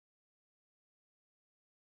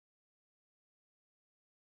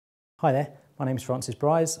Hi there, my name is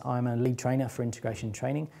Briers. I'm a lead trainer for integration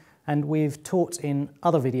training, and we've taught in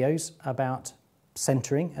other videos about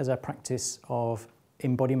centering as a practice of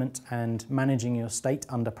embodiment and managing your state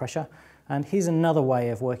under pressure. And here's another way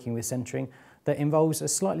of working with centering that involves a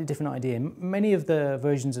slightly different idea. Many of the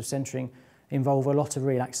versions of centering involve a lot of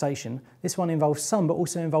relaxation. This one involves some, but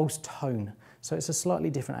also involves tone. So it's a slightly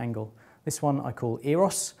different angle. This one I call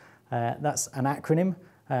EROS. That's an acronym,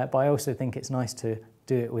 but I also think it's nice to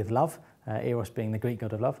do it with love, Eros being the Greek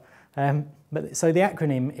god of love. So the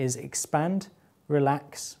acronym is expand,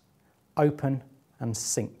 relax, open and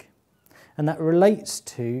sink. And that relates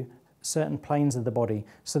to certain planes of the body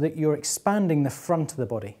so that you're expanding the front of the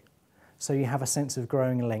body. So you have a sense of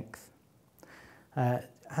growing length.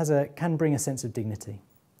 Can bring a sense of dignity.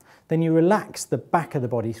 Then you relax the back of the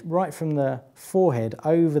body, right from the forehead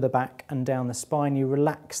over the back and down the spine. You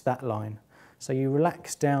relax that line. So you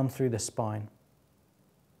relax down through the spine.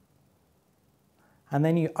 And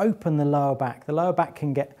then you open the lower back. The lower back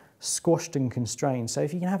can get squashed and constrained. So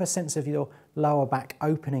if you can have a sense of your lower back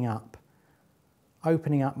opening up,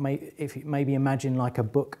 maybe imagine like a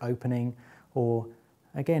book opening, or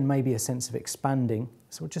again, maybe a sense of expanding.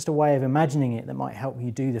 So just a way of imagining it that might help you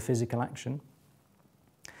do the physical action.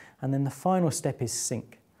 And then the final step is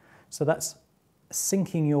sink. So that's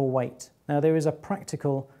sinking your weight. Now there is a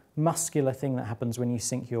practical muscular thing that happens when you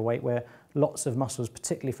sink your weight, where lots of muscles,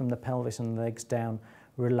 particularly from the pelvis and the legs down,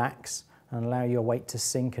 relax and allow your weight to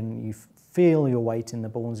sink, and you feel your weight in the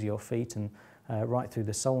balls of your feet and right through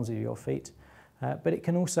the soles of your feet. But it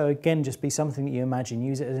can also, again, just be something that you imagine.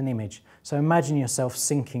 Use it as an image. So imagine yourself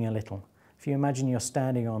sinking a little. If you imagine you're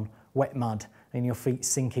standing on wet mud and your feet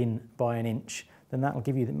sink in by an inch, then that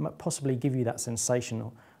will possibly give you that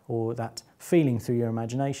sensation or that feeling through your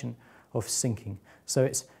imagination of sinking. So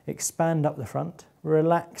it's expand up the front,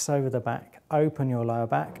 relax over the back, open your lower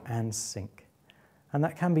back and sink. And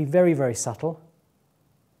that can be very, very subtle.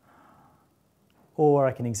 Or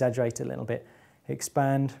I can exaggerate it a little bit.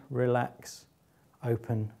 Expand, relax,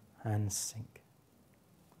 open and sink.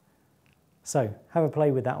 So have a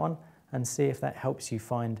play with that one and see if that helps you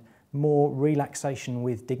find more relaxation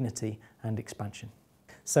with dignity and expansion.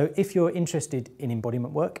 So if you're interested in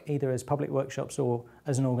embodiment work, either as public workshops or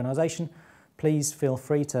as an organisation, please feel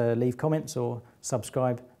free to leave comments or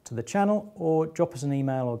subscribe to the channel or drop us an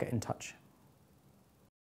email or get in touch.